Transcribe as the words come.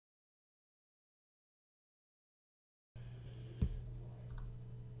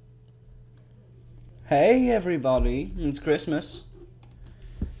Hey everybody, it's Christmas.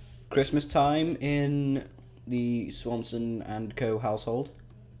 Christmas time in the Swanson and Co household.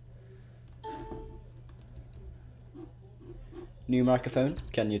 New microphone,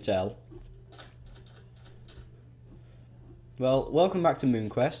 can you tell? Well, welcome back to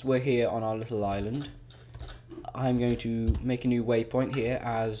MoonQuest. We're here on our little island. I'm going to make a new waypoint here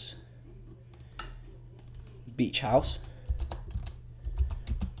as beach house.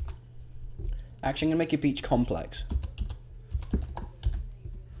 Actually, I'm going to make a beach complex.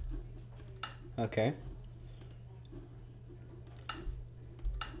 Okay.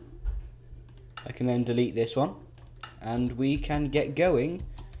 I can then delete this one. And we can get going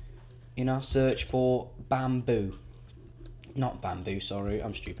in our search for bamboo. Not bamboo, sorry,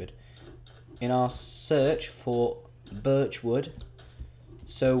 I'm stupid. In our search for birch wood,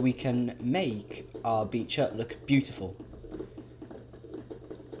 so we can make our beach hut look beautiful.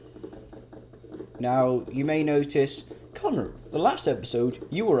 Now, you may notice, Connor, the last episode,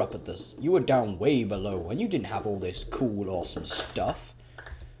 you were up at this. You were down way below, and you didn't have all this cool, awesome stuff.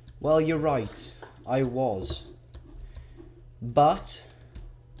 Well, you're right. I was. But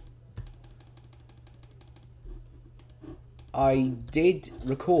I did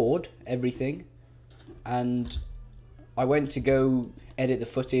record everything, and I went to go edit the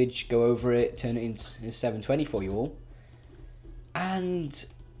footage, go over it, turn it into 720 for you all, and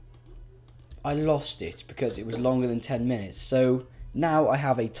I lost it because it was longer than 10 minutes. So now I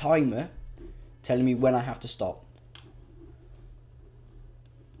have a timer telling me when I have to stop.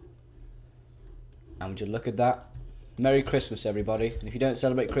 And would you look at that? Merry Christmas, everybody. And if you don't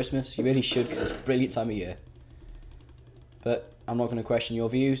celebrate Christmas, you really should, because it's a brilliant time of year. But I'm not going to question your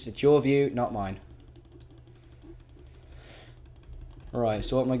views. It's your view, not mine. Alright,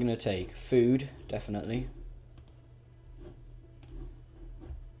 so what am I going to take? Food, definitely.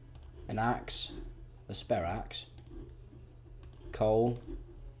 An axe, a spare axe, coal,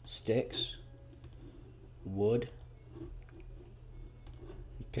 sticks, wood,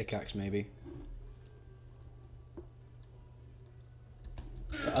 pickaxe maybe.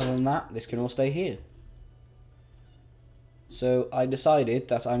 But other than that, this can all stay here. So I decided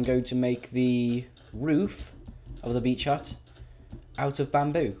that I'm going to make the roof of the beach hut out of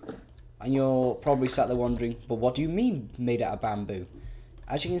bamboo. And you're probably sat there wondering, but what do you mean made out of bamboo?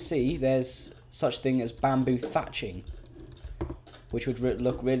 As you can see, there's such thing as bamboo thatching, which would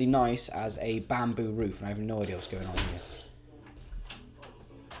look really nice as a bamboo roof, and I have no idea what's going on here.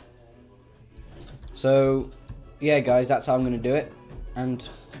 So, yeah guys, that's how I'm going to do it. And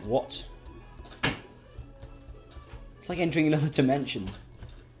what? It's like entering another dimension.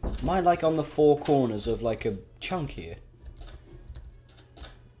 Am I like on the four corners of like a chunk here?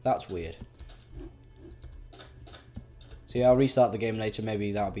 That's weird. So yeah, I'll restart the game later,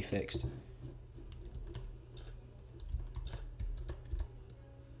 maybe that'll be fixed.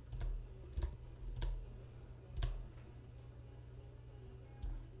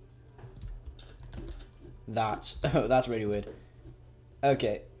 That's really weird.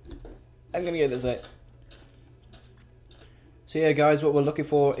 Okay, I'm gonna go this way. So yeah guys, what we're looking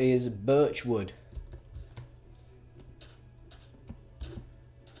for is birch wood.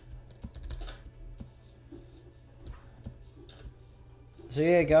 So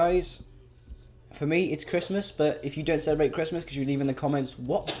yeah guys, for me it's Christmas, but if you don't celebrate Christmas, could you leave in the comments,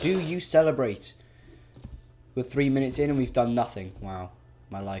 what do you celebrate? We're 3 minutes in and we've done nothing. Wow,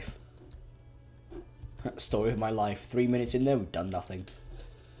 my life. Story of my life. 3 minutes in there, we've done nothing.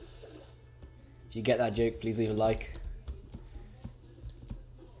 If you get that joke, please leave a like.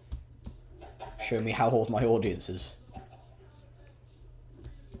 Show me how old my audience is.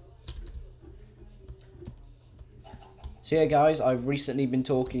 So yeah guys, I've recently been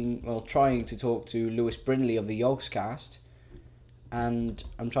trying to talk to Lewis Brindley of the Yogscast, and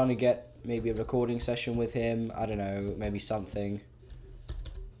I'm trying to get maybe a recording session with him, I don't know, maybe something.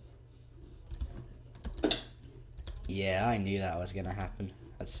 Yeah, I knew that was going to happen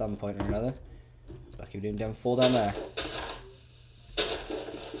at some point or another. Lucky we didn't fall down there.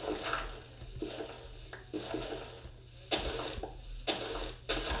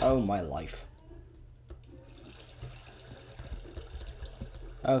 Oh my life.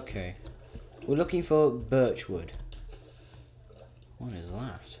 Okay, we're looking for birch wood. What is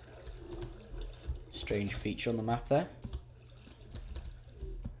that? Strange feature on the map there.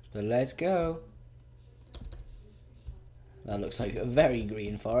 But let's go. That looks like a very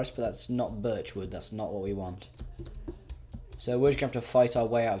green forest, but that's not birch wood. That's not what we want. So we're just going to have to fight our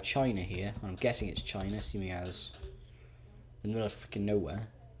way out of China here. I'm guessing it's China, seeing as in the middle of freaking nowhere.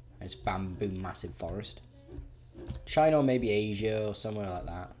 And it's bamboo massive forest. China or maybe Asia or somewhere like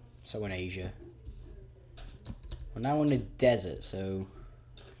that. Somewhere in Asia. We're now in a desert, so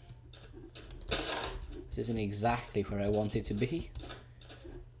this isn't exactly where I want it to be.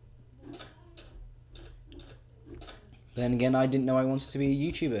 Then again, I didn't know I wanted to be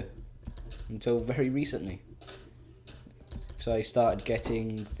a YouTuber until very recently. So I started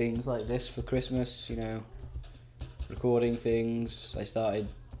getting things like this for Christmas, you know, recording things. I started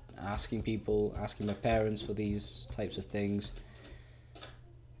asking people, asking my parents for these types of things.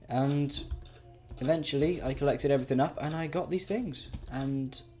 And eventually I collected everything up and I got these things.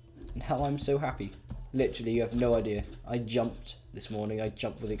 And now I'm so happy. Literally, you have no idea. I jumped this morning, I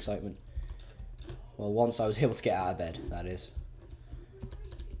jumped with excitement. Well, once I was able to get out of bed, that is.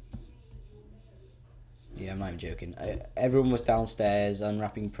 Yeah, I'm not even joking. Everyone was downstairs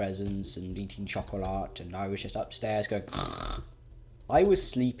unwrapping presents and eating chocolate, and I was just upstairs going... I was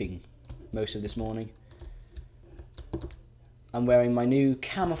sleeping most of this morning. I'm wearing my new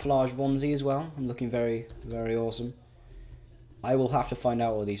camouflage onesie as well. I'm looking very, very awesome. I will have to find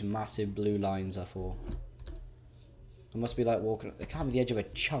out what these massive blue lines are for. I must be like walking... They can't be the edge of a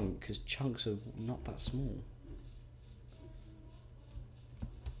chunk, because chunks are not that small.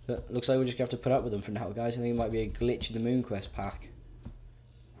 But looks like we're just going to have to put up with them for now, guys. I think it might be a glitch in the MoonQuest pack.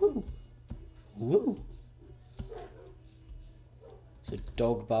 Woo! Woo! It's a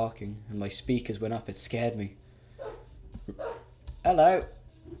dog barking, and my speakers went up. It scared me. Hello,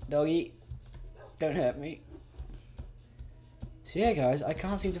 doggy. Don't hurt me. So yeah, guys, I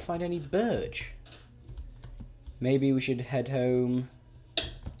can't seem to find any birch. Maybe we should head home.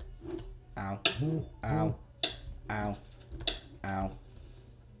 Ow. Ow. Ow. Ow.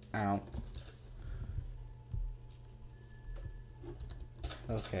 Ow.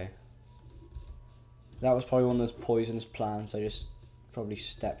 Okay. That was probably one of those poisonous plants I just probably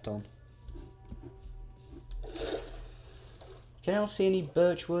stepped on. Can anyone see any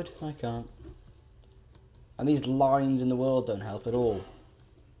birch wood? I can't. And these lines in the world don't help at all.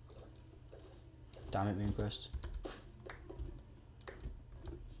 Damn it, MoonQuest.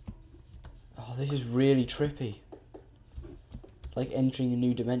 Oh, this is really trippy. It's like entering a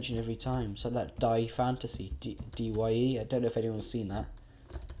new dimension every time. It's like that Die Fantasy, D-Y-E. I don't know if anyone's seen that,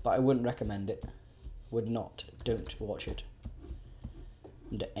 but I wouldn't recommend it. Would not. Don't watch it.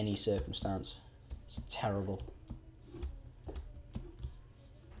 Under any circumstance. It's terrible.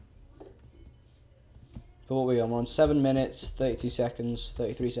 But what are we on? We're on 7 minutes, 32 seconds,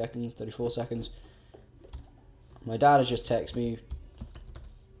 33 seconds, 34 seconds. My dad has just texted me.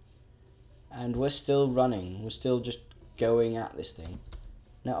 And we're still running. We're still just going at this thing.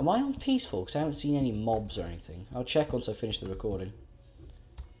 Now, am I on peaceful? Because I haven't seen any mobs or anything. I'll check once I finish the recording.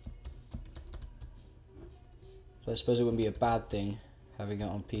 So I suppose it wouldn't be a bad thing having it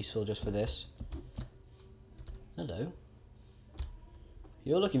on peaceful just for this. Hello.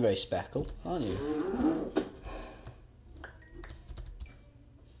 You're looking very speckled, aren't you?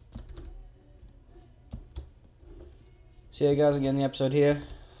 So yeah, guys, I'm getting the episode here.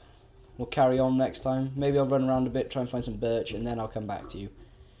 We'll carry on next time. Maybe I'll run around a bit, try and find some birch, and then I'll come back to you.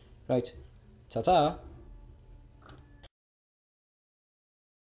 Right. Ta-ta.